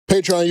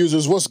Patreon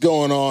users, what's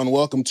going on?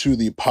 Welcome to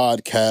the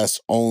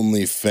podcast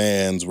Only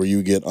Fans, where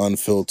you get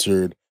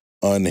unfiltered,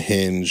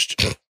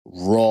 unhinged,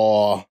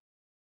 raw,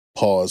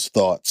 pause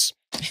thoughts.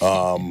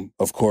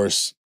 Of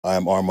course, I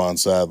am Armon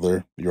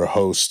Sadler, your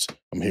host.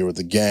 I'm here with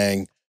the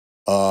gang.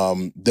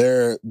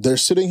 They're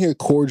sitting here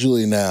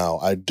cordially now.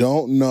 I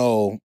don't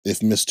know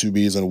if Miss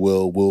 2Bs and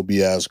will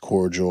be as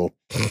cordial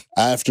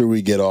after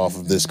we get off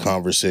of this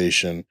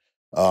conversation.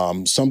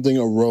 Something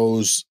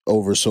arose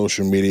over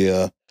social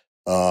media,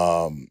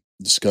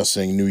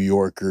 discussing New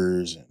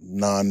Yorkers and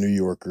non-New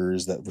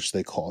Yorkers, which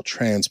they call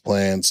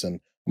transplants. And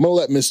I'm gonna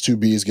let Miss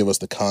 2Bs give us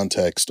the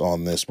context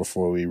on this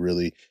before we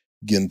really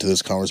get into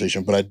this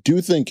conversation. But I do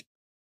think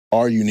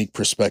our unique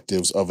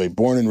perspectives of a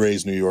born and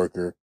raised New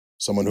Yorker,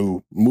 someone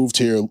who moved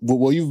here.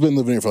 Well, you've been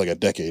living here for like a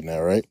decade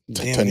now, right?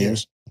 10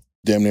 years?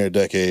 Damn near a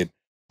decade.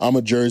 I'm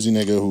a Jersey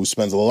nigga who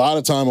spends a lot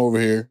of time over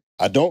here.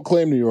 I don't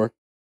claim New York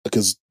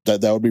because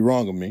that would be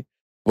wrong of me.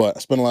 But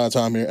I spend a lot of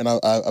time here, and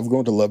I've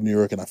grown to love New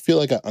York, and I feel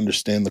like I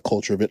understand the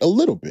culture of it a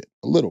little bit.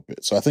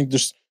 So I think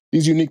just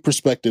these unique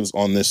perspectives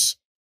on this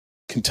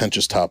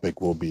contentious topic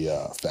will be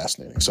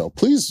fascinating. So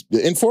please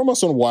inform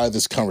us on why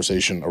this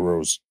conversation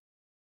arose.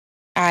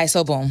 All right,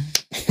 so boom.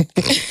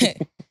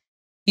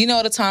 You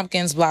know the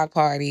Tompkins block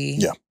party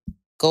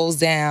goes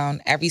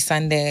down every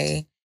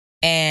Sunday,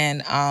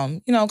 and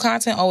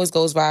content always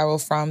goes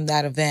viral from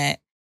that event.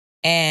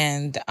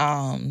 And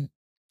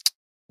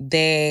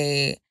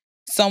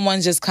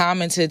someone just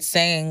commented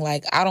saying,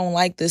 like, I don't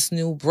like this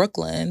new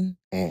Brooklyn.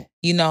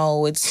 You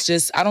know, it's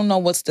just, I don't know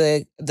what's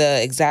the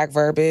exact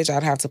verbiage.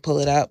 I'd have to pull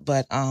it up.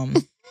 But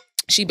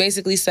she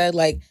basically said,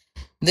 like,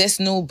 this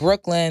new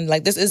Brooklyn,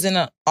 like, this isn't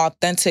an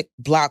authentic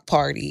block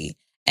party.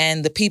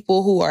 And the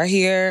people who are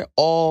here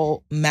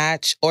all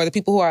match, or the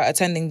people who are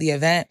attending the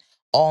event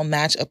all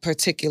match a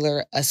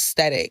particular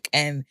aesthetic.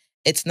 And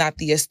it's not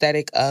the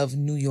aesthetic of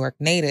New York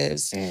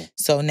natives.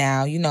 So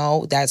now,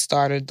 that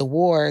started the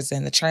wars,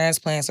 and the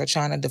transplants are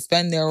trying to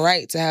defend their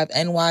right to have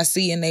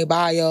NYC in their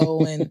bio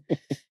and,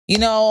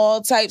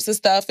 all types of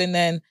stuff. And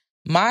then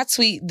my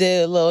tweet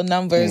did little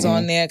numbers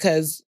on there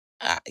because,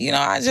 I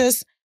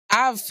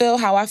feel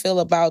how I feel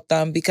about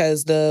them,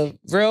 because the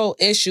real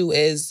issue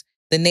is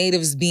the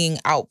natives being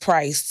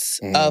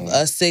outpriced of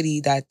a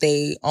city that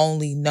they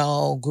only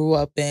know, grew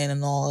up in,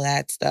 and all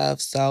that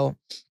stuff. So,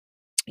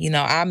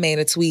 I made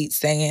a tweet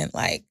saying,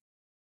 like,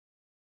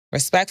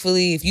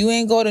 respectfully, if you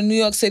ain't go to New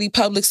York City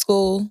public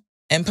school,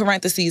 in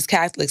parentheses,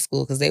 Catholic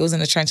school, because they was in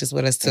the trenches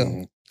with us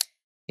too.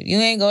 If you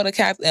ain't go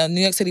to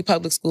New York City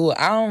public school,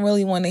 I don't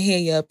really want to hear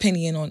your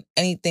opinion on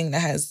anything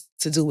that has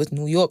to do with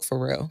New York for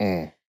real.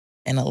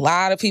 And a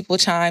lot of people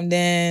chimed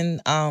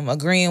in,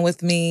 agreeing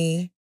with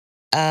me.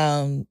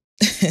 One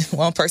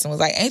person was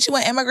like, ain't you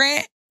an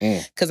immigrant?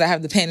 Because I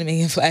have the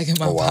Panamanian flag in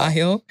my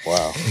bio.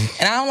 Wow.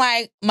 And I'm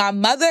like, my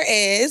mother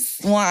is,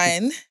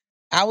 one,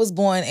 I was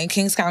born in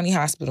Kings County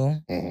Hospital.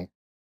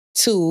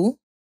 Two,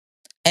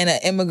 and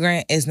an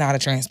immigrant is not a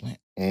transplant.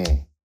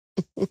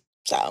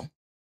 So.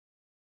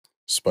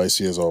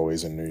 Spicy as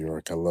always in New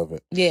York. I love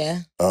it.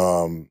 Yeah.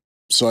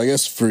 So I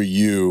guess for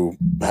you,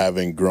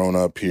 having grown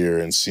up here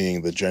and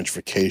seeing the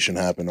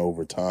gentrification happen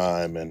over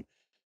time, and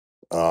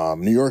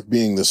New York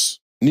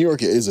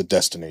is a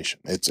destination.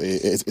 It's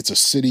a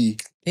city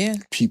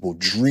people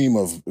dream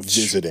of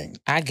visiting.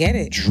 I get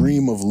it.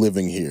 Dream of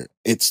living here.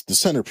 It's the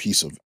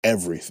centerpiece of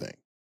everything.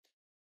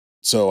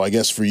 So I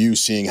guess for you,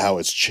 seeing how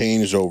it's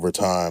changed over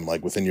time,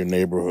 like within your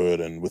neighborhood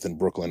and within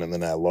Brooklyn and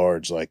then at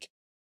large, like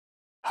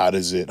how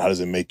does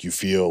it make you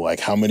feel? Like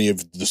how many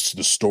of the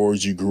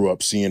stores you grew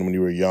up seeing when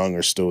you were young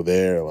are still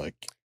there? Like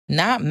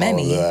not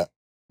many.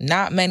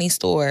 Not many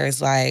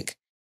stores. Like,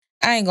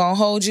 I ain't gonna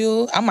hold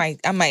you. I might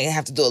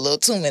have to do a little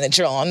 2-minute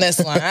drill on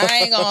this one. I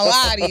ain't gonna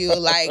lie to you.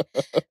 Like,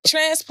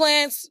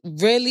 transplants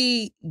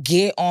really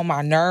get on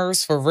my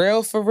nerves for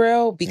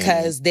real,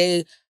 because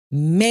they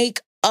make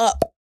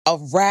up a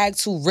rag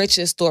to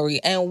riches story.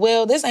 And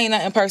Will, this ain't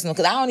nothing personal,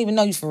 because I don't even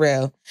know you for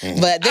real.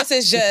 But this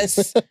is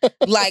just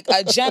like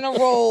a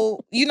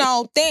general,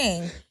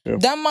 thing.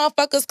 Them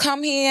motherfuckers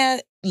come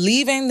here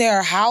leaving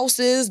their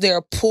houses, their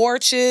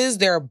porches,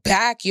 their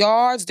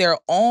backyards, their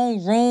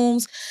own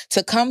rooms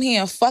to come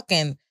here and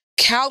fucking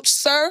couch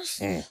surf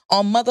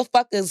on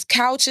motherfuckers'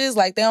 couches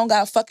like they don't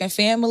got fucking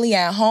family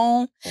at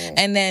home.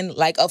 And then,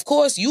 like, of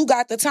course, you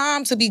got the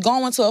time to be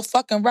going to a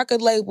fucking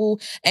record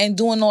label and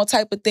doing all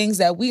type of things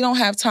that we don't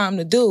have time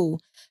to do.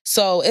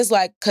 So it's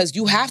like, because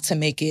you have to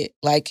make it.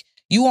 Like,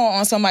 you are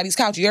on somebody's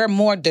couch. You're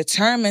more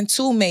determined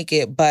to make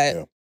it,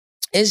 but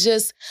it's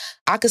just,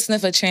 I could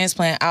sniff a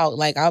transplant out.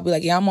 Like, I'll be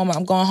like, yeah, I'm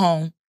going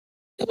home.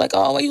 They're like,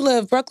 oh, where you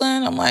live?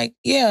 Brooklyn? I'm like,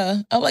 yeah.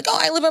 I'm like, oh,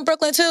 I live in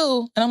Brooklyn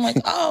too. And I'm like,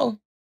 oh,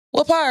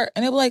 what part?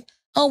 And they'll be like,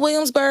 oh,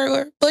 Williamsburg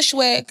or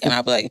Bushwick. And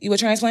I'll be like, you a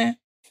transplant?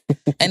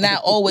 And that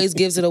always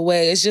gives it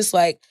away. It's just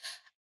like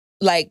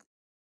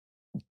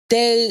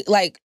they,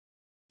 like,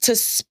 to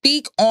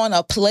speak on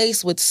a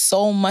place with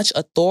so much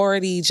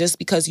authority just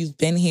because you've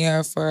been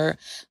here for,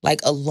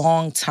 like, a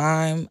long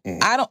time.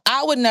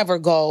 I would never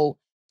go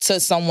to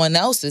someone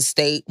else's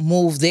state,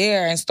 move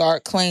there and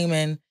start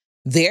claiming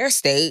their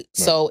state.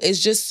 Right. So it's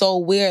just so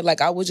weird.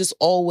 Like, I would just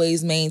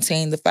always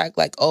maintain the fact,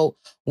 like, oh,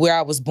 where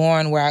I was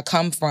born, where I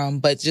come from,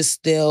 but just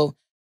still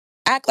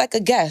act like a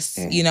guest,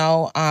 you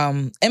know?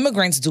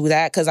 Immigrants do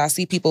that, because I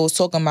see people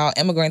talking about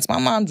immigrants. My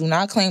mom do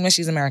not claim that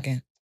she's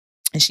American,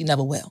 and she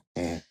never will.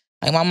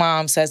 Like, my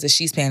mom says that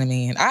she's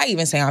Panamanian. I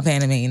even say I'm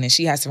Panamanian, and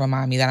she has to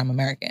remind me that I'm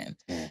American.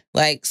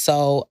 Like,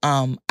 so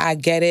I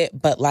get it,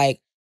 but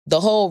like the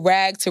whole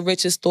rag to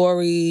riches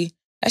story,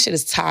 that shit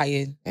is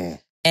tired.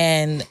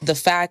 And the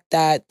fact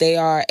that they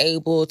are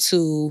able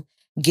to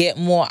get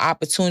more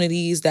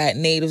opportunities that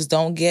natives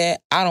don't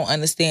get, I don't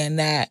understand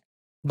that.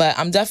 But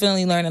I'm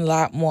definitely learning a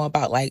lot more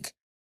about, like,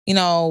 you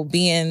know,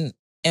 being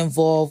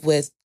involved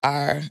with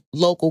our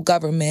local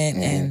government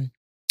and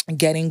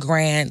getting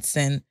grants,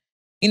 and,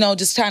 you know,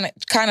 just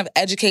kind of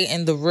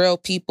educating the real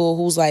people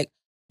who's like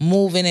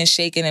moving and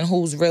shaking and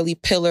who's really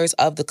pillars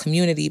of the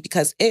community,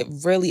 because it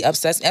really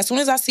upsets me. As soon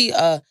as I see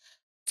a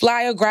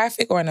flyer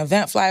graphic or an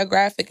event flyer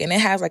graphic and it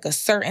has like a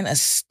certain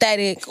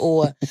aesthetic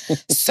or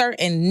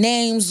certain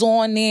names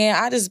on there,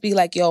 I just be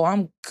like, yo,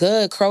 I'm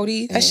good,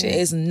 Crody. That shit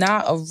is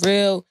not a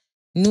real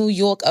New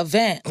York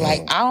event.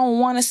 Like, I don't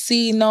want to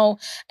see no,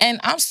 and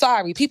I'm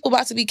sorry, people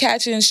about to be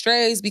catching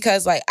strays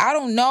because, like, I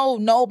don't know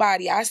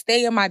nobody. I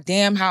stay in my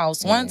damn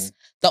house. Once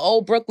the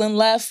old Brooklyn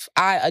left,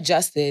 I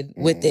adjusted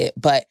with it.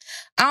 But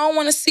I don't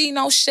want to see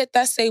no shit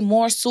that say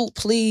more soup,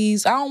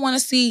 please. I don't want to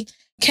see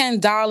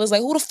 $10.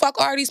 Like, who the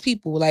fuck are these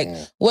people? Like,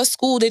 what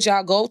school did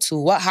y'all go to?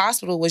 What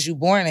hospital was you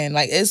born in?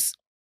 Like, it's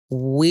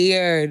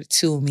weird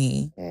to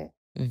me.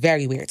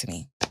 Very weird to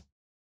me.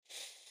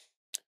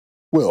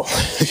 Well,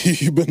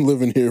 you've been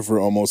living here for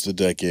almost a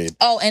decade.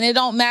 Oh, and it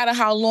don't matter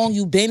how long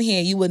you've been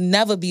here. You would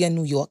never be a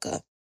New Yorker.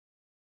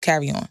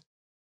 Carry on.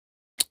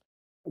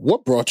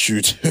 What brought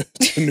you to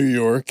New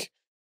York,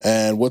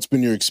 and what's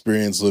been your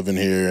experience living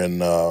here?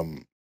 And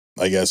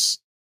I guess,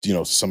 you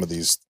know, some of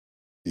these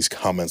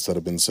comments that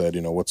have been said,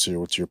 you know, what's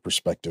your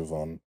perspective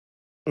on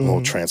the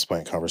whole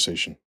transplant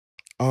conversation?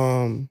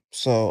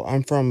 So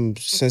I'm from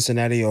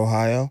Cincinnati,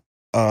 Ohio.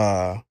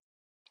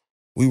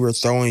 We were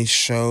throwing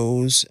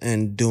shows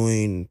and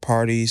doing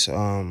parties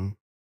in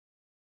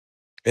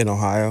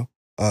Ohio.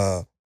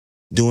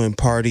 Doing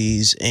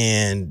parties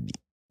and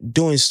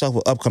doing stuff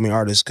with upcoming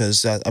artists,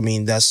 because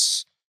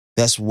that's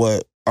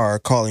what our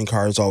calling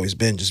card has always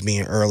been, just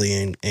being early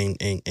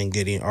and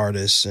getting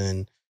artists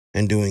and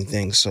doing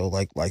things. So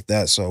like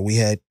that. So we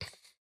had,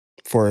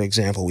 for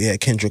example, we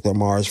had Kendrick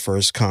Lamar's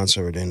first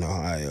concert in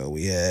Ohio.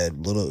 We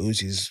had Lil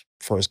Uzi's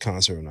first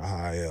concert in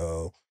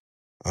Ohio.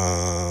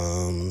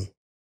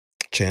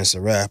 Chance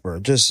the Rapper,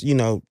 just, you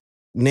know,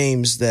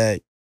 names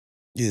that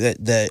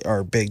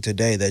are big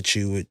today that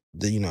you would,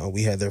 you know,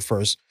 we had their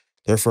first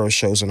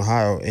shows in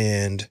Ohio,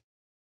 and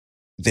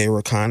they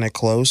were kind of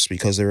close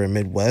because they were in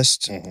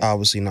Midwest.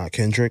 Obviously not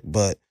Kendrick,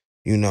 but,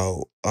 you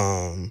know,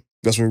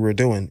 that's what we were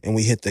doing, and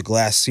we hit the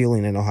glass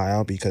ceiling in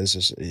Ohio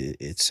because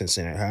it's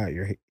Cincinnati,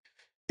 Ohio.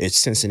 It's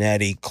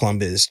Cincinnati,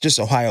 Columbus, just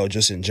Ohio,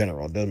 just in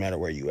general. It doesn't matter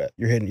where you at.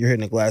 You're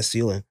hitting a glass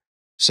ceiling.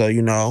 So,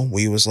 you know,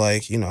 we was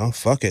like, you know,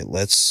 fuck it,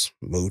 let's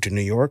move to New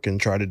York and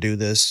try to do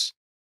this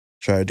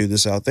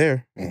out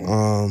there.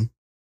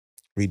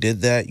 We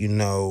did that, you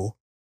know.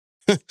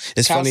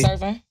 It's Couch funny.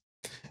 Surfing?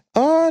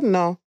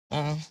 No.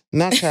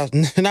 Not cow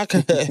not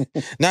cow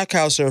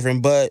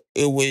surfing, but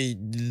it was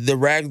the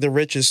rag the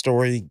riches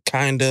story,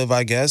 kind of,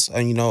 I guess.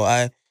 And, you know,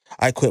 I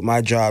quit my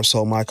job,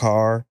 sold my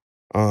car,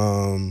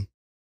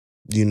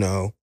 you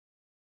know,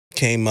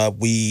 came up,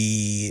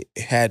 we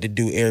had to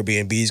do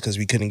Airbnbs because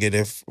we couldn't get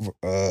it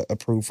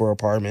approved for an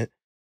apartment.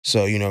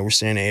 So, you know, we're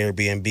staying at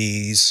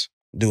Airbnbs,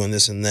 doing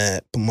this and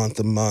that month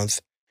to month.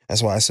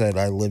 That's why I said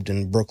I lived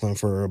in Brooklyn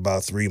for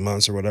about 3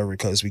 months or whatever,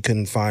 because we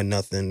couldn't find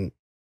nothing.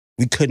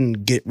 We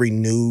couldn't get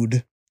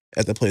renewed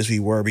at the place we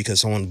were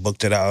because someone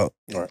booked it out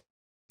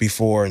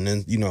before. And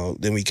then, you know,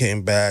 then we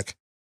came back.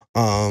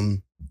 Yeah,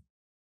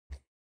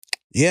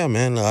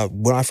 man.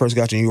 When I first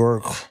got to New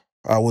York,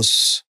 I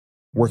was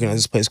working at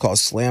this place called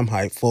Slam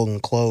Hype,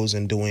 folding clothes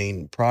and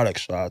doing product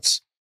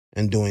shots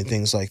and doing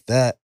things like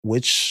that,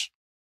 which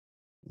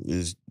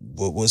was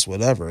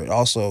whatever.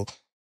 Also,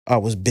 I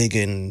was big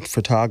in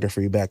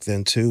photography back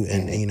then too,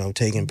 and you know,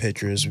 taking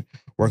pictures,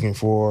 working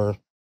for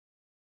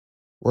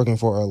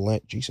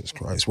Atlantic,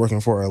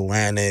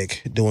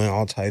 doing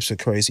all types of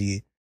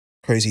crazy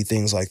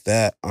things like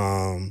that.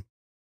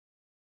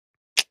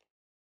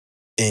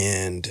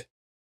 And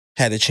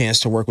had a chance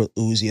to work with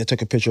Uzi. I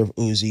took a picture of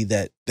Uzi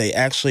that they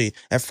actually,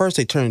 at first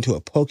they turned into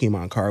a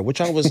Pokemon card,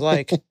 which I was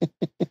like,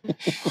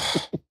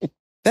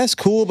 that's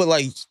cool, but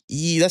like,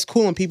 that's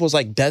cool in people's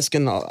like desk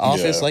in the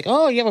office. Like,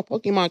 oh, you have a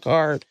Pokemon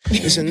card,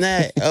 this and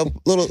that. A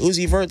little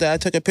Uzi Vert that I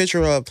took a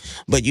picture of.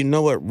 But you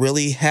know what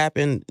really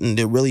happened and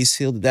that really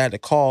sealed it? I had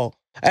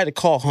to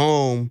call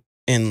home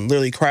and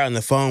literally cry on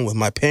the phone with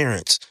my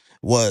parents.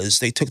 Was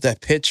they took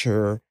that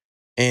picture,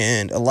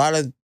 and a lot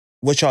of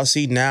what y'all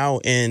see now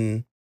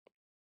in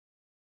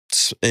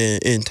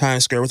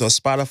Times Square with those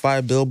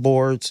Spotify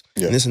billboards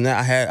and this and that.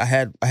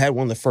 I had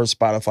one of the first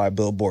Spotify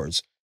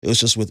billboards. It was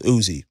just with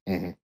Uzi.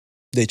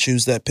 They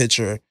choose that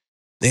picture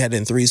They had it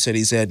in 3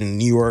 cities. They had it in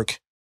New York,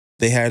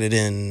 they had it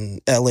in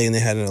LA, and they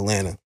had it in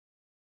Atlanta.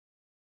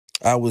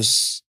 I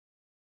was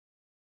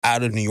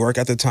out of New York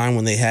at the time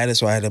when they had it,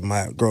 so I had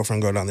my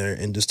girlfriend go down there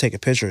and just take a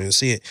picture and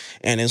see it.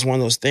 And it's one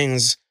of those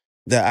things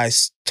that I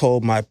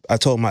told my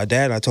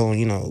dad, I told him,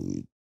 you know,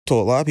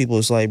 told a lot of people,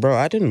 it's like, bro,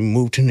 I didn't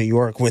move to New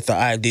York with the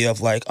idea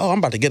of like, oh, I'm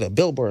about to get a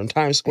billboard in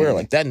Times Square. Mm-hmm.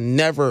 Like that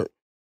never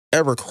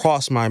ever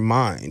crossed my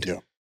mind. Yeah.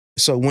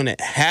 So when it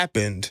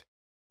happened,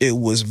 it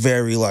was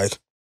very like,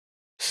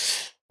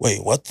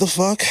 wait, what the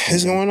fuck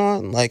is going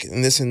on? Like,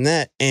 and this and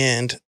that.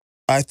 And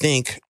I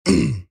think,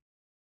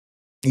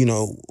 you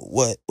know,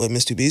 what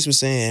Mr. Beast was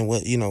saying,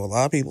 what, you know, a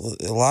lot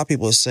of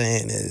people are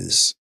saying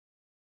is,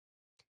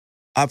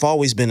 I've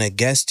always been a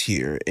guest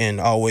here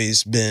and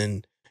always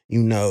been,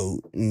 you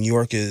know, New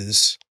York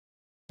is,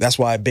 that's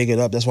why I big it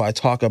up. That's why I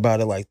talk about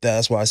it like that.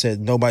 That's why I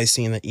said nobody's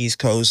seeing the East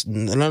Coast,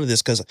 none of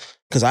this,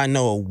 because I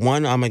know,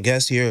 1, I'm a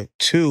guest here.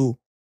 2,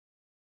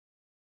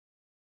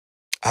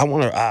 I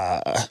want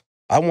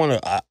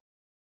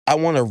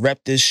to rep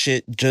this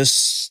shit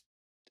just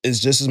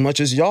as much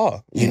as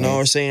y'all, you know what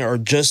I'm saying, or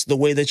just the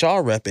way that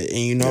y'all rep it. And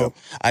you know,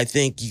 I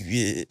think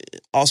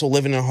also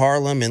living in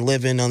Harlem and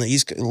living on the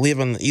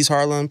East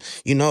Harlem,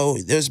 you know,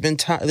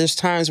 there's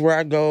times where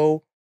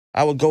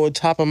I would go on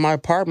top of my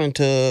apartment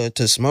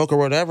to smoke or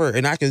whatever,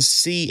 and I can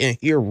see and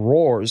hear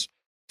roars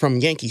from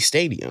Yankee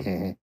Stadium.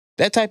 Mm-hmm.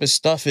 That type of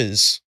stuff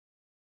is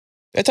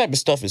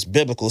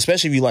biblical,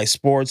 especially if you like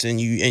sports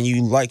and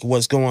you like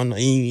what's going on.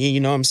 You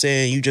know what I'm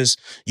saying?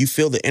 You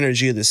feel the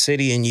energy of the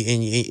city and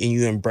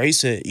you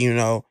embrace it, you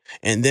know.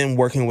 And then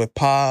working with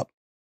Pop,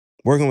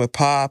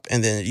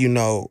 and then, you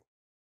know,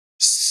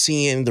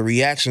 seeing the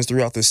reactions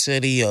throughout the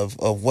city of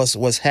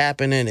what's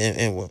happening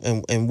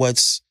and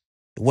what's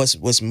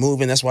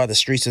moving. That's why the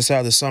Streets Inside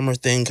of the Summer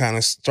thing kind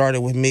of started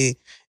with me,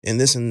 and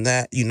this and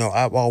that. You know,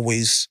 I've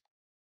always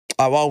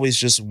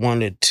just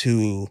wanted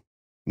to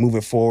move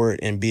it forward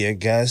and be a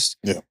guest.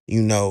 Yeah.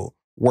 You know,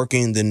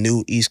 working the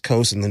new East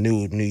Coast and the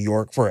new New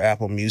York for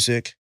Apple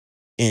Music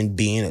and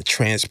being a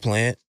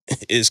transplant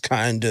is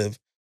kind of,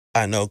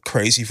 I know,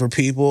 crazy for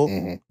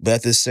people, but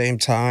at the same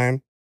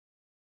time,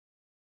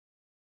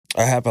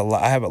 I have a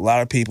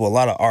lot of people, a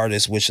lot of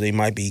artists, which they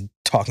might be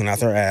talking out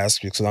their ass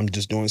because I'm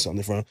just doing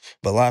something for them.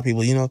 But a lot of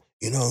people, you know,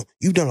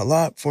 you've done a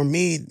lot for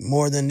me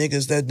more than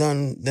niggas that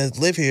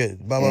live here,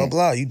 blah, blah,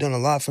 blah. You've done a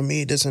lot for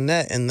me, this and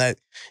that. And that,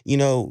 you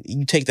know,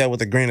 you take that with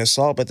a grain of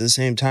salt, but at the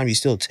same time, you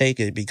still take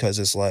it because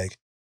it's like,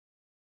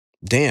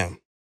 damn,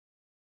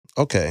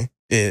 okay.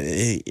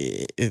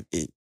 It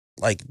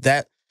like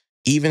that,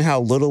 even how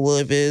little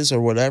it is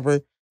or whatever,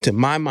 to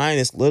my mind,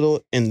 it's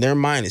little. In their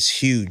mind, it's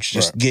huge.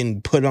 Just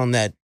getting put on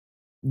that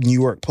New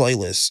York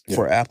playlist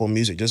for Apple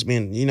Music, just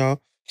being, you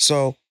know.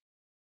 So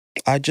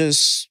I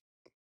don't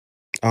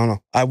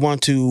know. I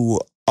want to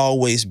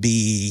always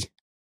be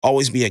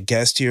a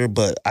guest here,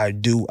 but I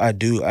do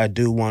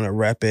want to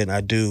rep it.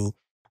 I do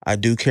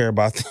care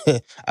about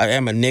I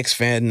am a Knicks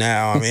fan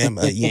now. I am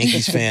a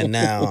Yankees fan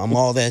now. I'm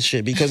all that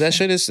shit because that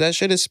shit is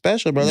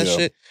special, bro.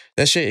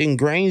 That shit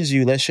ingrains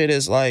you. That shit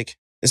is like,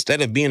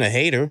 instead of being a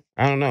hater,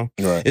 I don't know.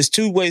 Right. It's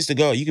 2 ways to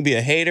go. You can be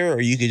a hater or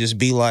you could just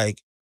be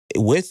like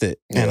with it.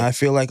 And I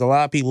feel like a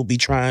lot of people be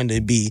trying to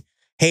be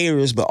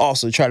haters, but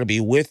also try to be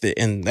with it.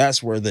 And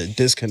that's where the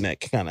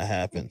disconnect kind of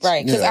happens.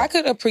 Right. Because I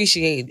could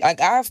appreciate,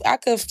 like, I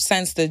could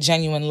sense the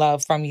genuine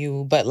love from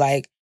you, but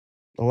like,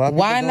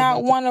 why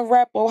not want to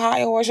rep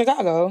Ohio or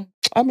Chicago?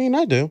 I mean,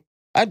 I do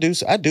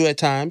at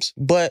times,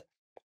 but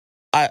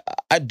I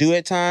do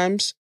at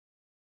times.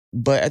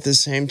 But at the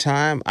same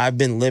time, I've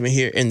been living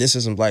here, and this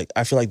isn't like,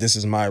 I feel like this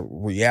is my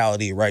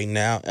reality right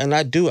now. And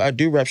I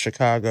do rep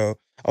Chicago.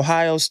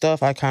 Ohio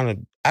stuff, I kind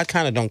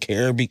of don't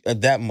care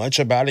that much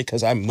about it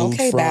because I moved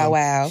from Bow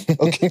Wow.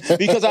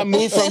 because I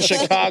moved from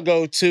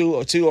Chicago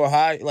to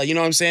Ohio. Like, you know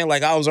what I'm saying?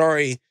 Like, I was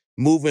already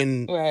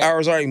moving. Right. I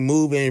was already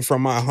moving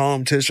from my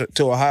home to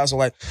Ohio. So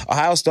like,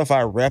 Ohio stuff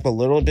I rep a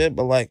little bit,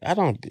 but like, I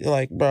don't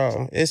like,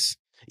 bro. It's,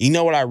 you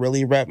know what I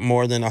really rep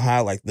more than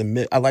Ohio? Like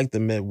I like the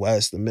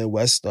Midwest. The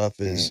Midwest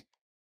stuff is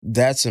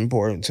that's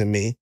important to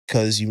me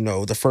because, you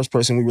know, the first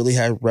person we really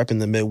had repping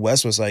the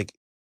Midwest was like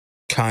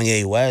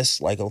Kanye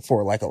West. Like,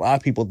 for like a lot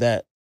of people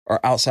that are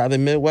outside the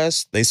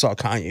Midwest, they saw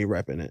Kanye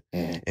repping it,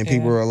 and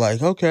people were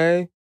like,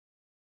 okay,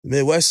 the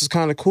Midwest is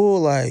kind of cool.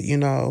 Like, you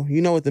know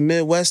what the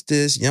Midwest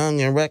is, young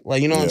and wreck.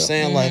 Like, you know what I'm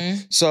saying?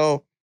 Like,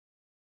 so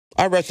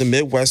I rep the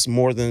Midwest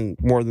more than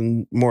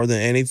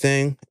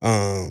anything.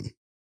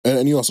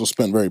 And you also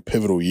spent very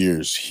pivotal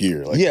years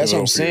here. Like, that's what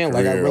I'm saying.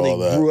 Like, I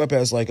really grew up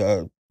as like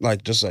a,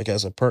 like, just like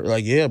as a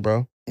like, yeah,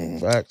 bro.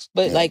 Facts.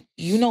 But like,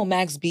 you know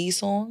Max B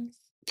songs?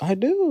 I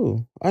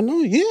do. I know,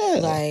 yeah.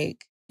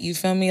 Like, you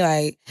feel me?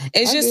 Like,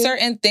 it's just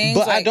certain things.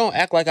 But like, I don't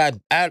act like I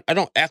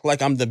don't act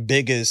like I'm the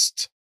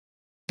biggest,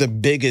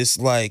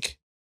 like,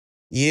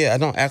 yeah, I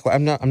don't act like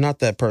I'm not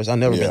that person. I've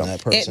never been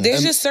that person.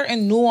 There's just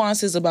certain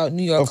nuances about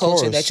New York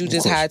culture that you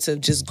just had to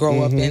just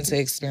grow up into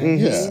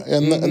experience. Yeah,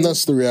 and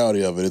that's the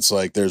reality of it. It's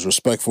like there's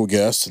respectful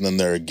guests, and then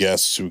there are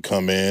guests who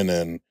come in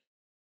and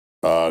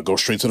go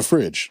straight to the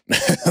fridge. Go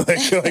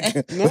straight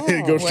to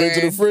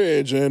the Word.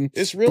 fridge and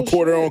It's real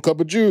pour their shit. own cup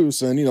of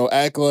juice and,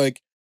 act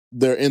like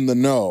they're in the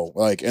know.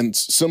 Like, and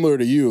similar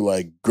to you,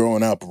 like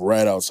growing up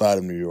right outside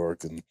of New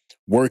York and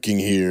working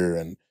here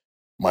and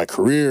my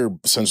career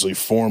essentially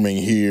forming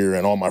here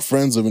and all my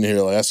friends living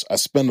here. Like I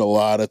spend a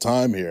lot of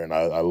time here and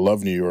I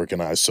love New York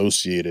and I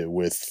associate it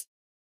with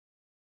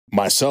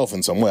myself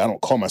in some way. I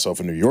don't call myself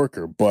a New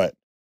Yorker, but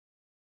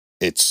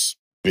it's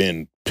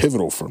been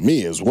pivotal for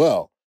me as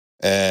well.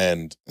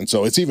 And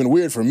so it's even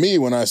weird for me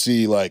when I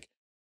see, like,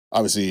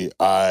 obviously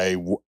I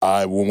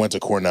went to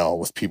Cornell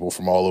with people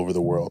from all over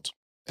the world,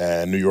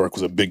 and New York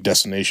was a big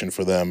destination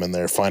for them and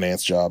their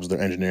finance jobs,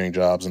 their engineering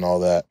jobs and all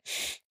that.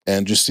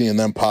 And just seeing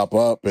them pop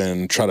up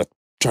and try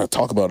to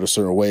talk about it a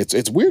certain way,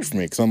 it's weird for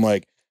me because I'm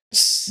like,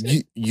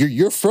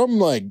 you're from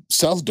like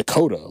South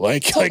Dakota,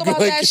 like Talk about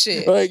that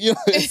shit. like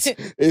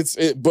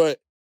but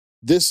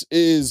this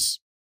is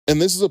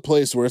a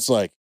place where it's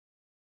like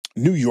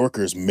New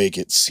Yorkers make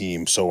it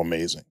seem so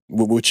amazing,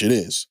 which it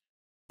is.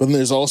 But then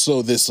there's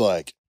also this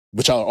like,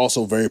 which are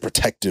also very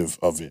protective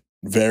of it,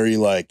 very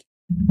like,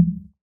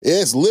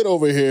 yeah, it's lit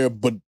over here,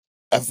 but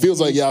it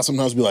feels like y'all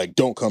sometimes be like,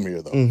 don't come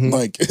here though. Mhm.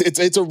 Like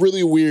it's a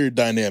really weird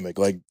dynamic.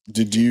 Like,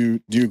 do you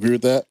agree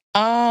with that?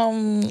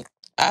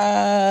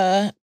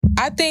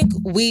 I think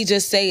we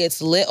just say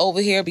it's lit over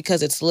here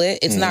because it's lit.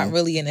 It's not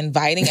really an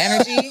inviting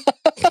energy.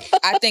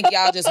 I think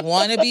y'all just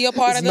want to be a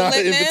part of the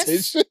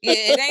litness. Yeah,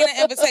 it ain't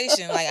an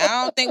invitation. Like, I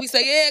don't think we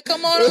say, yeah,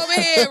 come on over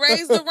here,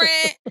 raise the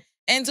rent,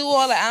 and do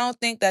all that. I don't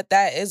think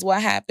that is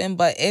what happened,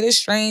 but it is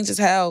strange as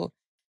hell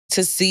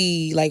to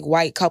see like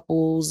white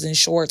couples in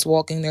shorts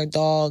walking their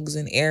dogs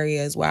in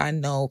areas where I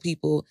know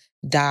people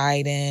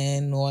died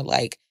in, or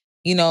like,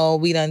 we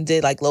done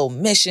did like little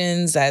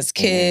missions as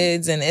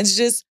kids, and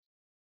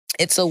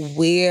it's a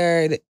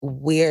weird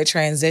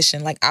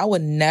transition. Like, I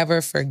would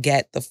never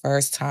forget the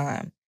first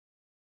time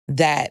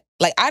that,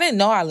 like, I didn't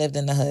know I lived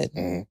in the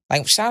hood.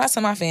 Like, shout out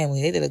to my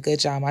family. They did a good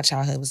job. My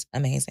childhood was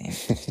amazing.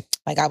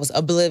 Like, I was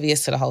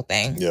oblivious to the whole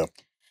thing. Yeah.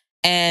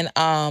 And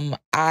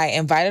I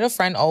invited a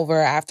friend over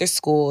after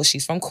school.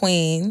 She's from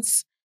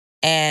Queens.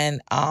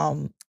 And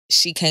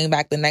she came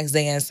back the next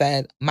day and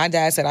said, my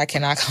dad said I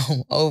cannot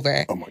come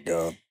over. Oh my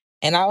God.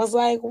 And I was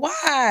like,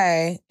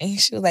 why? And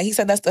she was like, he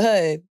said that's the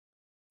hood.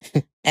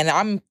 And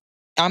I'm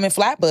in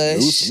Flatbush.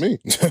 News to me.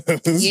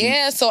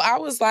 Yeah, so I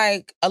was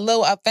like a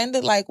little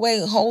offended, like,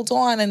 wait, hold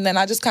on. And then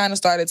I just kind of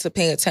started to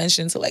pay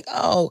attention to like,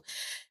 oh,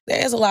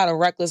 there's a lot of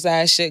reckless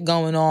ass shit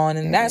going on.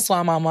 And that's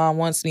why my mom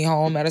wants me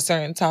home at a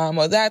certain time.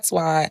 Or that's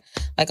why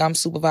like I'm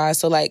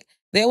supervised. So like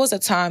there was a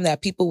time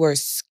that people were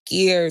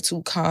scared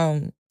to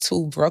come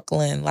to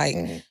Brooklyn.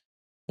 Like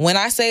when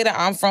I say that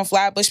I'm from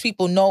Flatbush,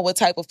 people know what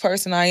type of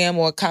person I am,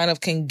 or kind of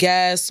can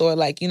guess, or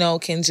like,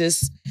 can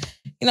just,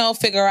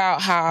 figure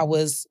out how I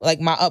was, like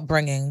my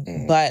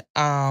upbringing. But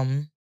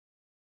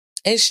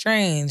it's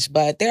strange.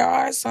 But there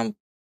are some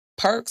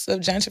perks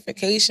of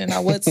gentrification, I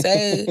would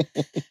say.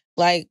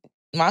 Like,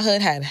 my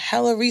hood had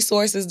hella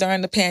resources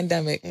during the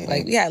pandemic.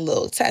 Like, we had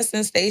little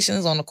testing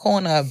stations on the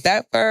corner of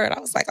Bedford. I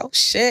was like, oh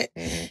shit.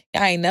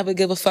 I ain't never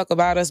give a fuck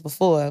about us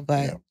before.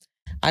 But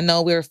I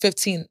know we were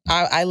 15.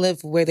 I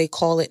live where they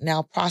call it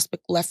now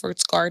Prospect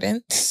Lefferts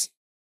Gardens,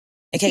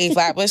 aka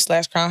Flatbush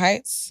 / Crown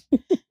Heights.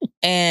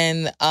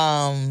 And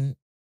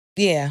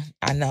yeah,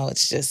 I know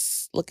it's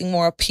just looking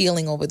more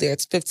appealing over there.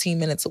 It's 15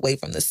 minutes away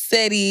from the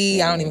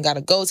city. I don't even got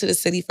to go to the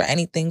city for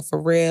anything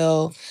for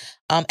real.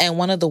 And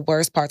one of the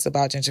worst parts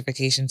about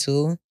gentrification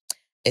too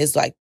is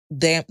like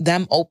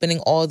them opening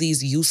all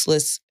these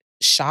useless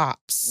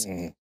shops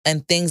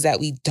and things that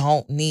we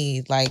don't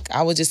need. Like,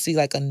 I would just see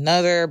like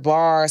another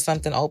bar or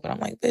something open. I'm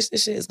like, bitch,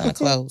 this shit is gonna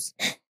close.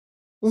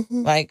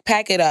 Like,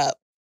 pack it up.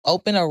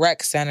 Open a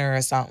rec center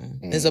or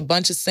something. There's a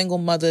bunch of single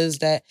mothers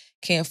that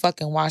can't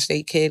fucking watch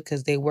their kid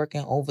because they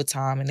working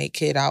overtime and they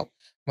kid out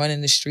running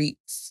the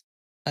streets.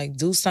 Like,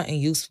 do something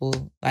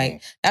useful.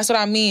 Like, that's what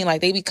I mean. Like,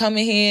 they be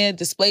coming here,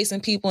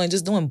 displacing people and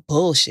just doing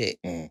bullshit.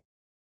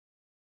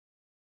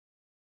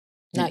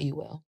 Not you,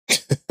 Will.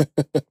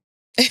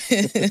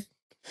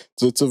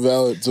 So it's a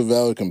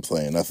valid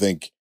complaint. I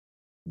think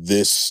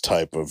this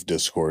type of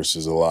discourse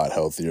is a lot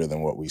healthier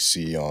than what we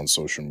see on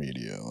social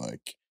media.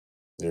 Like,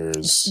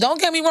 there's...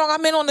 Don't get me wrong,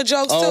 I'm in on the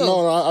jokes too. Oh,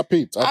 no, I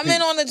peeped. I'm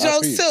in on the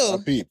jokes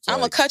too. I'm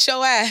going to cut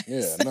your ass.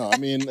 Yeah, no, I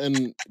mean,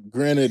 and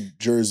granted,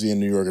 Jersey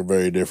and New York are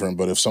very different,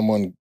 but if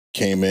someone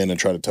came in and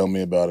tried to tell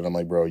me about it, I'm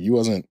like, bro, you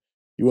wasn't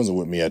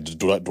with me at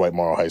Dwight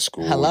Morrow High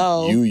School.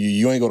 Hello.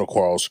 You ain't go to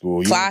Quarles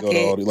School. You Clock ain't go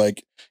to all the, like,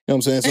 you know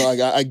what I'm saying? So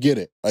I get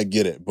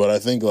it. But I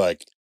think,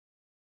 like,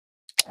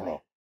 I don't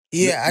know.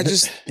 Yeah,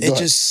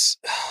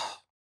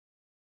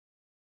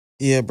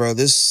 yeah, bro,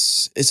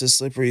 it's a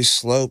slippery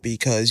slope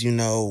because,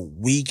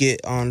 we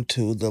get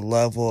onto the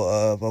level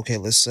of, okay,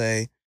 let's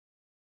say,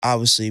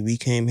 obviously we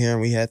came here and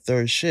we had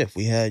third shift.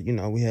 We had,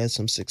 we had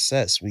some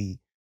success. We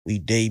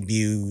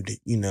debuted,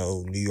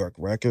 New York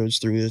records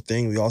through the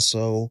thing. We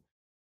also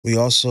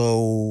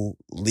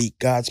leaked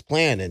God's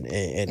plan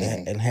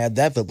and had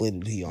that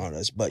validity on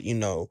us. But,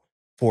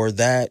 for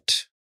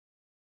that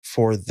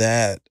for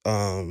that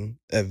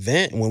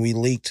event, when we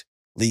leaked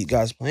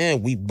God's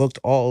Plan, we booked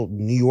all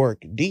New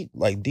York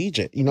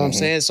DJ. You know what I'm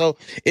saying? So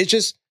it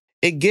just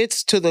it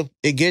gets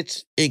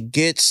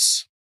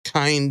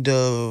kind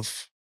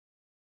of,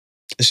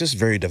 it's just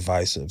very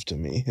divisive to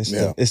me.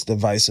 It's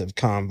divisive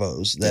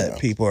convos that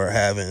people are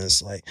having.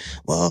 It's like,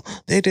 well,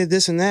 they did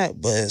this and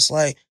that, but it's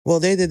like, well,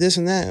 they did this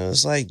and that. And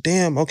it's like,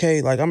 damn,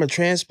 okay, like I'm a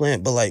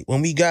transplant, but like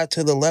when we got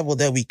to the level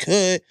that we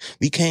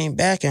came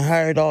back and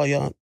hired all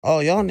y'all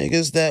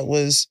niggas that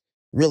was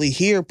really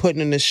here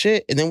putting in the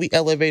shit, and then we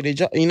elevated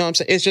y'all. You know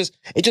what I'm saying?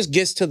 It just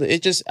gets to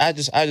the, I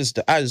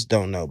just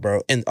don't know,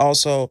 bro. And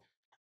also,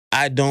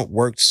 I don't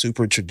work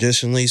super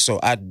traditionally, so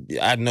I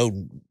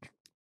know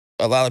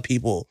a lot of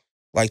people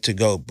like to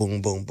go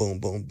boom, boom, boom,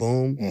 boom,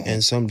 boom.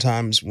 And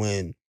sometimes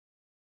when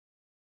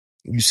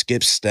you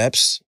skip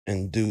steps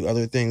and do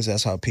other things,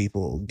 that's how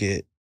people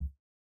get.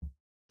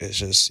 It's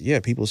just,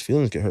 people's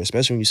feelings get hurt,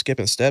 especially when you're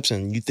skipping steps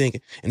and you think,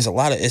 and it's a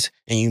lot of,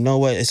 and you know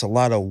what? It's a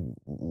lot of,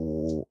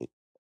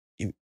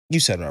 you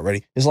said it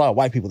already. There's a lot of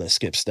white people that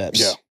skip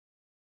steps.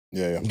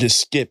 Yeah. Just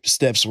skip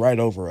steps right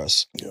over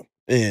us. Yeah.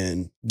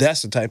 And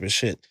that's the type of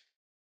shit.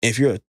 If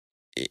you're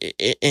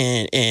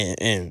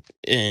and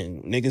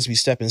niggas be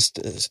stepping,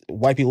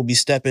 white people be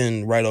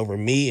stepping right over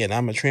me, and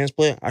I'm a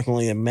transplant. I can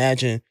only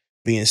imagine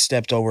being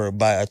stepped over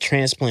by a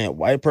transplant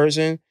white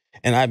person,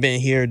 and I've been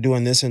here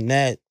doing this and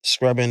that,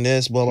 scrubbing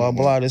this, blah blah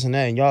blah, this and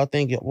that, and y'all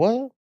think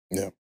what?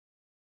 Yeah.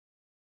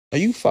 Are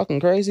you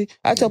fucking crazy?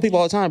 I tell people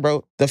all the time,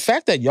 bro. The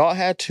fact that y'all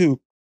had to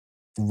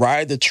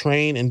ride the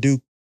train and do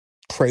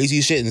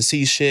crazy shit and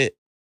see shit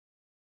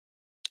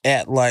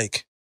at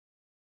like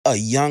a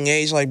young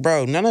age, like,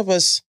 bro, none of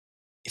us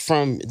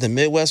from the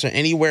Midwest or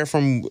anywhere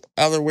from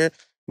otherwhere,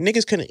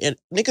 niggas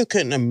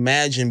couldn't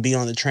imagine being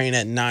on the train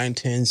at 9,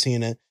 10,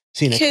 seeing a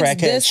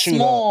crackhead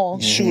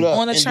shoot up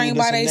on a train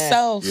by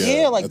themselves.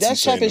 Yeah, like that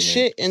type of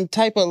shit, and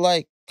type of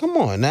like, come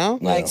on now,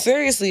 like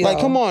seriously, like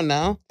come on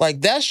now,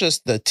 like that's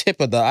just the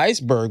tip of the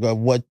iceberg of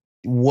what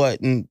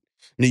in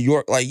New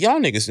York, like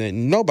y'all niggas,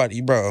 nobody,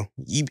 bro,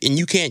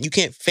 you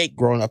can't fake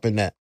growing up in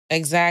that.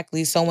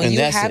 Exactly. So when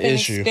you haven't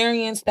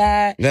experienced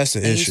that, that's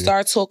the issue. You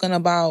start talking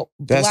about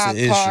block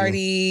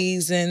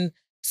parties and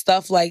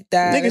stuff like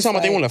that. Niggas talking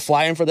about they want to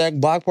fly in for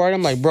that block party.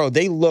 I'm like, bro,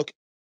 they look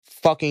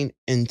fucking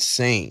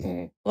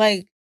insane.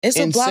 Like, it's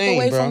a block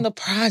away from the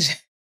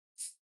project.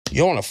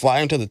 You want to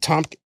fly into the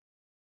Tompkins?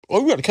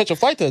 Oh, we got to catch a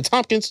flight to the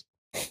Tompkins.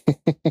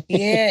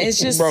 Yeah, it's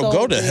just bro, so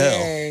go to weird.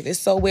 Hell. It's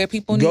so weird.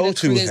 People need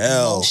to create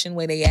emotion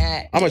where they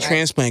at. I'm a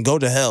transplant. Go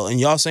to hell. And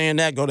y'all saying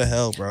that? Go to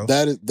hell, bro.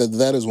 That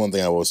is one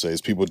thing I will say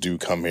is people do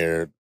come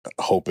here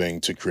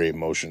hoping to create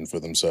motion for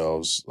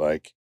themselves.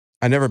 Like,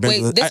 I never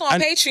been. Wait, this on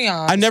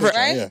Patreon.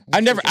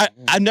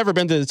 I never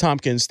been to the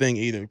Tompkins thing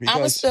either. Because,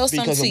 I'm gonna spill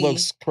some tea. It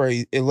looks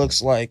crazy. It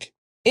looks like.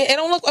 It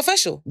don't look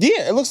official.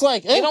 Yeah, it looks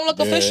like it don't look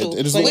official.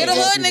 Where the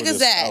hood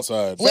niggas at?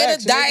 Outside. Where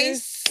the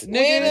dice?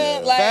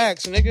 Where the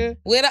facts, nigga?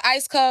 Where the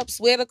ice cups?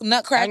 Where the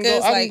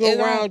nutcrackers? I can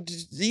go around.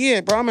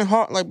 Yeah, bro. I'm in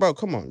heart. Like, bro,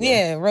 come on. Bro.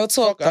 Yeah, real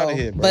talk though. Out of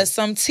here, bro. But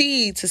some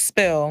tea to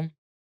spill.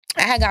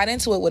 I had got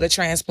into it with a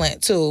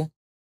transplant too.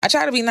 I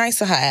try to be nice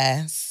to her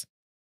ass,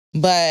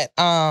 but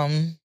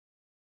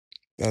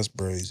that's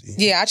crazy.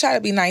 Yeah, I try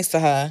to be nice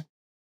to her.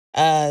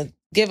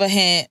 Give a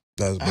hint.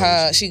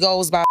 That's she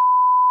goes by.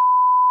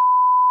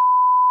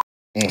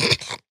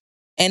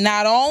 And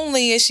not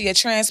only is she a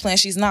transplant,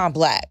 she's not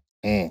black.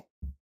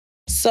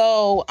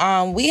 So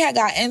we had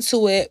got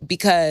into it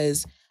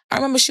because I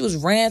remember she was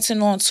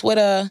ranting on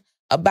Twitter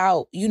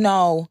about,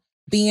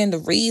 being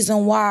the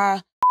reason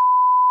why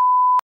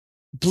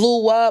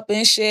blew up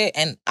and shit.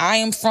 And I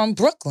am from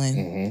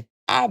Brooklyn.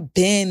 I've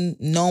been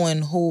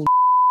knowing who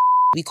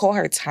we call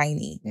her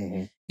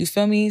Tiny. You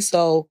feel me?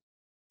 So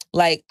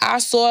like I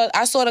saw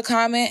the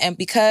comment, and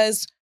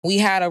because we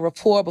had a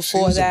rapport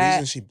before that.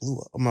 The reason she blew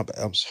up. Oh, my bad.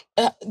 I'm sorry.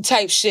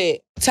 Type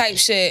shit.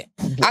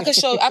 I could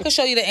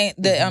show you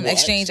the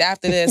exchange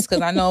after this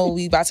because I know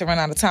we about to run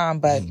out of time.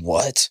 But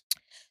what?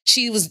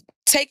 She was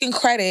taking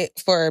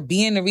credit for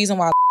being the reason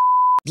why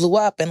blew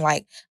up, and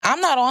like I'm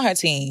not on her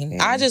team.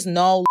 I just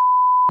know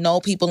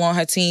people on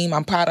her team.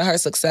 I'm proud of her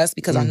success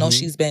because I know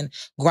she's been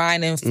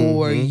grinding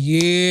for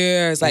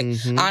years. Like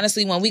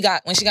honestly, when she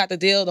got the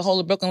deal, the whole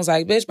of Brooklyn was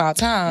like, "Bitch, about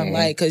time!"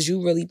 Like, because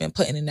you really been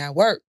putting in that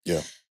work.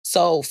 Yeah.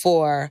 So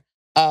for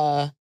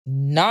a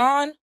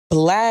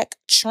non-black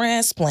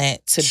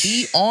transplant to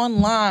be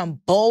online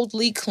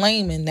boldly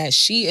claiming that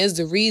she is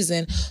the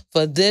reason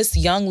for this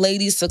young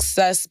lady's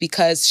success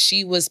because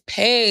she was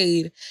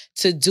paid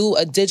to do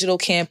a digital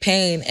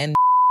campaign and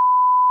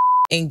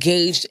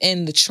engaged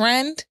in the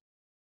trend,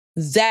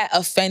 that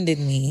offended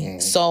me.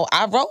 So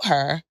I wrote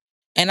her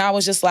and I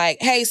was just like,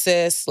 hey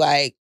sis,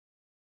 like,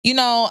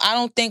 I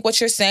don't think what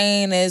you're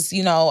saying is,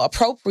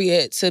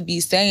 appropriate to be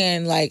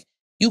saying. Like,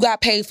 you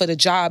got paid for the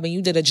job and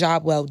you did a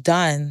job well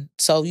done.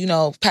 So,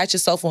 pat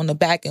yourself on the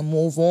back and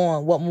move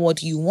on. What more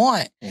do you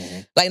want?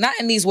 Like, not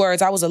in these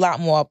words. I was a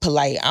lot more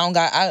polite. I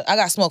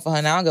got smoke for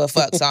her now. I don't give a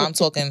fuck. So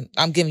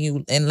I'm giving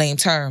you in lame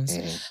terms.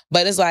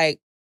 But it's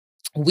like,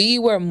 we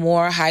were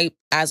more hype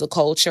as a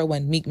culture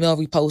when Meek Mill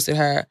reposted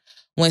her,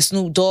 when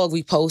Snoop Dogg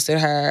reposted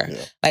her.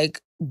 Yeah.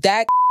 Like,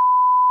 that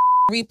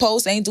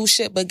repost ain't do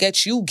shit but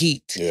get you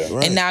geeked. Yeah.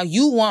 Right. And now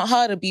you want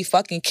her to be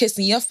fucking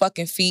kissing your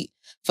fucking feet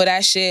for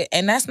that shit,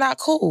 and that's not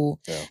cool.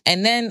 Yeah.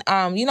 And then,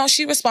 you know,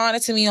 she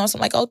responded to me on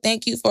something like, oh,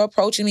 thank you for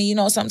approaching me. You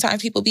know,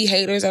 sometimes people be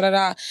haters, da da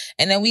da.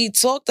 And then we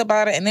talked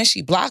about it, and then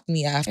she blocked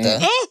me after.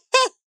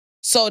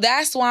 So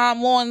that's why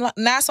I'm on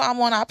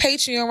our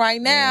Patreon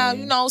right now,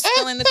 you know,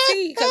 spilling the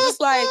tea. Because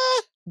it's like,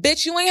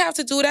 bitch, you ain't have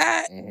to do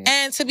that.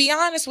 And to be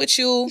honest with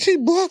you, She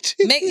blocked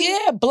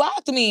you.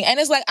 Blocked me. And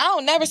it's like, I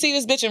don't never see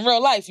this bitch in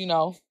real life, you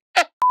know.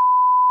 I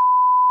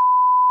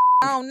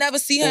don't never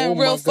see her in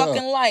real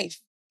fucking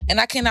life. And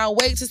I cannot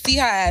wait to see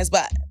her ass.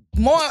 But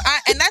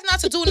and that's not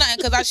to do nothing,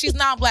 because she's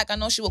not black. I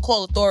know she will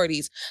call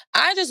authorities.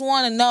 I just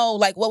want to know,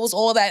 like, what was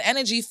all that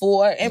energy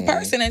for in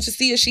person, and to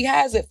see if she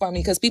has it for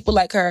me, because people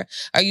like her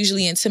are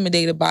usually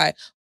intimidated by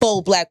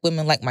bold black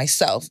women like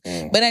myself.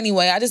 But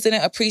anyway, I just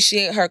didn't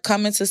appreciate her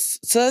coming to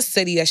a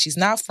city that she's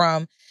not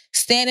from,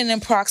 standing in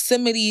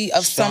proximity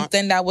of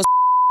something that was.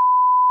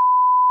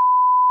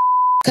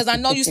 Because I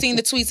know you seen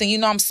the tweets, and you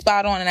know I'm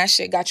spot on, and that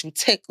shit got you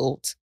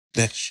tickled.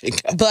 That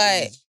shit got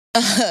But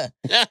you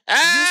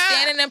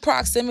standing in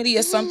proximity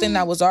of something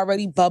that was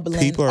already bubbling,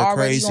 People are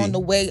already crazy. on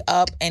the way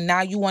up, and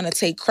now you want to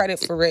take credit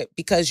for it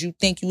because you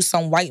think you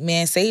some white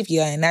man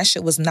savior, and that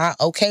shit was not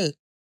okay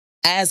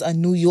as a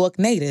New York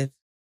native.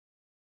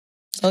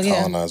 So yeah,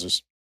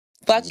 Colonizers.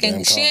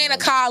 fucking, she ain't a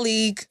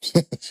colleague.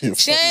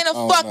 She ain't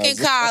a fucking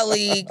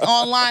colleague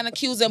online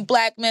accusing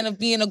black men of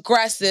being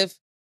aggressive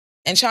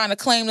and trying to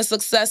claim the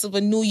success of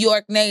a New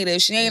York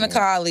native. She ain't a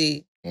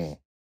colleague.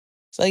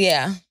 So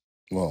yeah.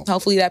 Well,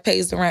 hopefully that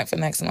pays the rent for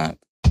next month.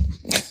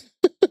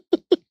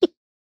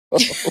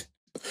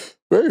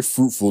 Very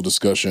fruitful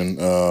discussion.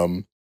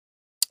 I'm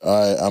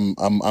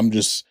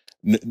just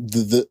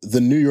the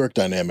New York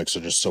dynamics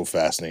are just so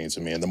fascinating to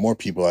me, and the more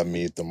people I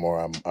meet, the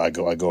more I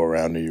go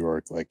around New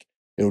York. Like,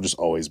 it'll just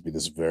always be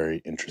this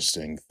very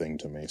interesting thing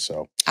to me.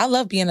 So I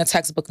love being a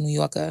textbook New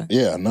Yorker.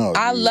 Yeah, no,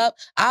 I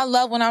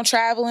love when I'm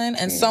traveling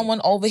and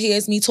someone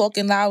overhears me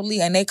talking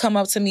loudly, and they come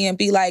up to me and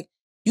be like,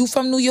 "You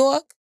from New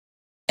York?"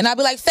 And I'll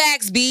be like,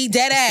 "Facts, B,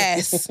 dead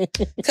ass."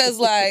 Because,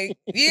 like,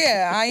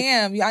 yeah, I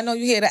am. I know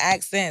you hear the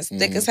accents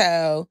thick as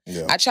hell.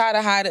 Yeah. I try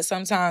to hide it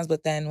sometimes,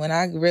 but then when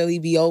I really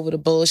be over the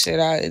bullshit,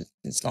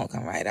 it's going to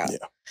come right out. Yeah.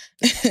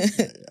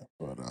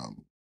 But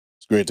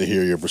it's great to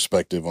hear your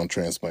perspective on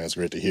transplants.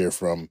 Great to hear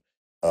from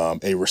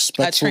a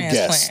respectful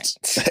guest.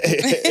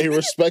 a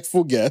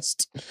respectful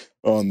guest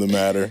on the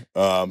matter.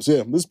 So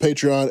yeah, this is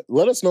Patreon.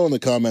 Let us know in the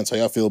comments how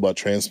y'all feel about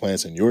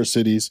transplants in your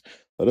cities.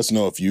 Let us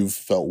know if you've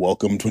felt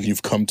welcomed when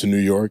you've come to New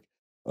York.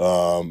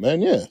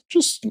 And yeah,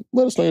 just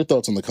let us know your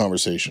thoughts on the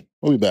conversation.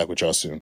 We'll be back with y'all soon.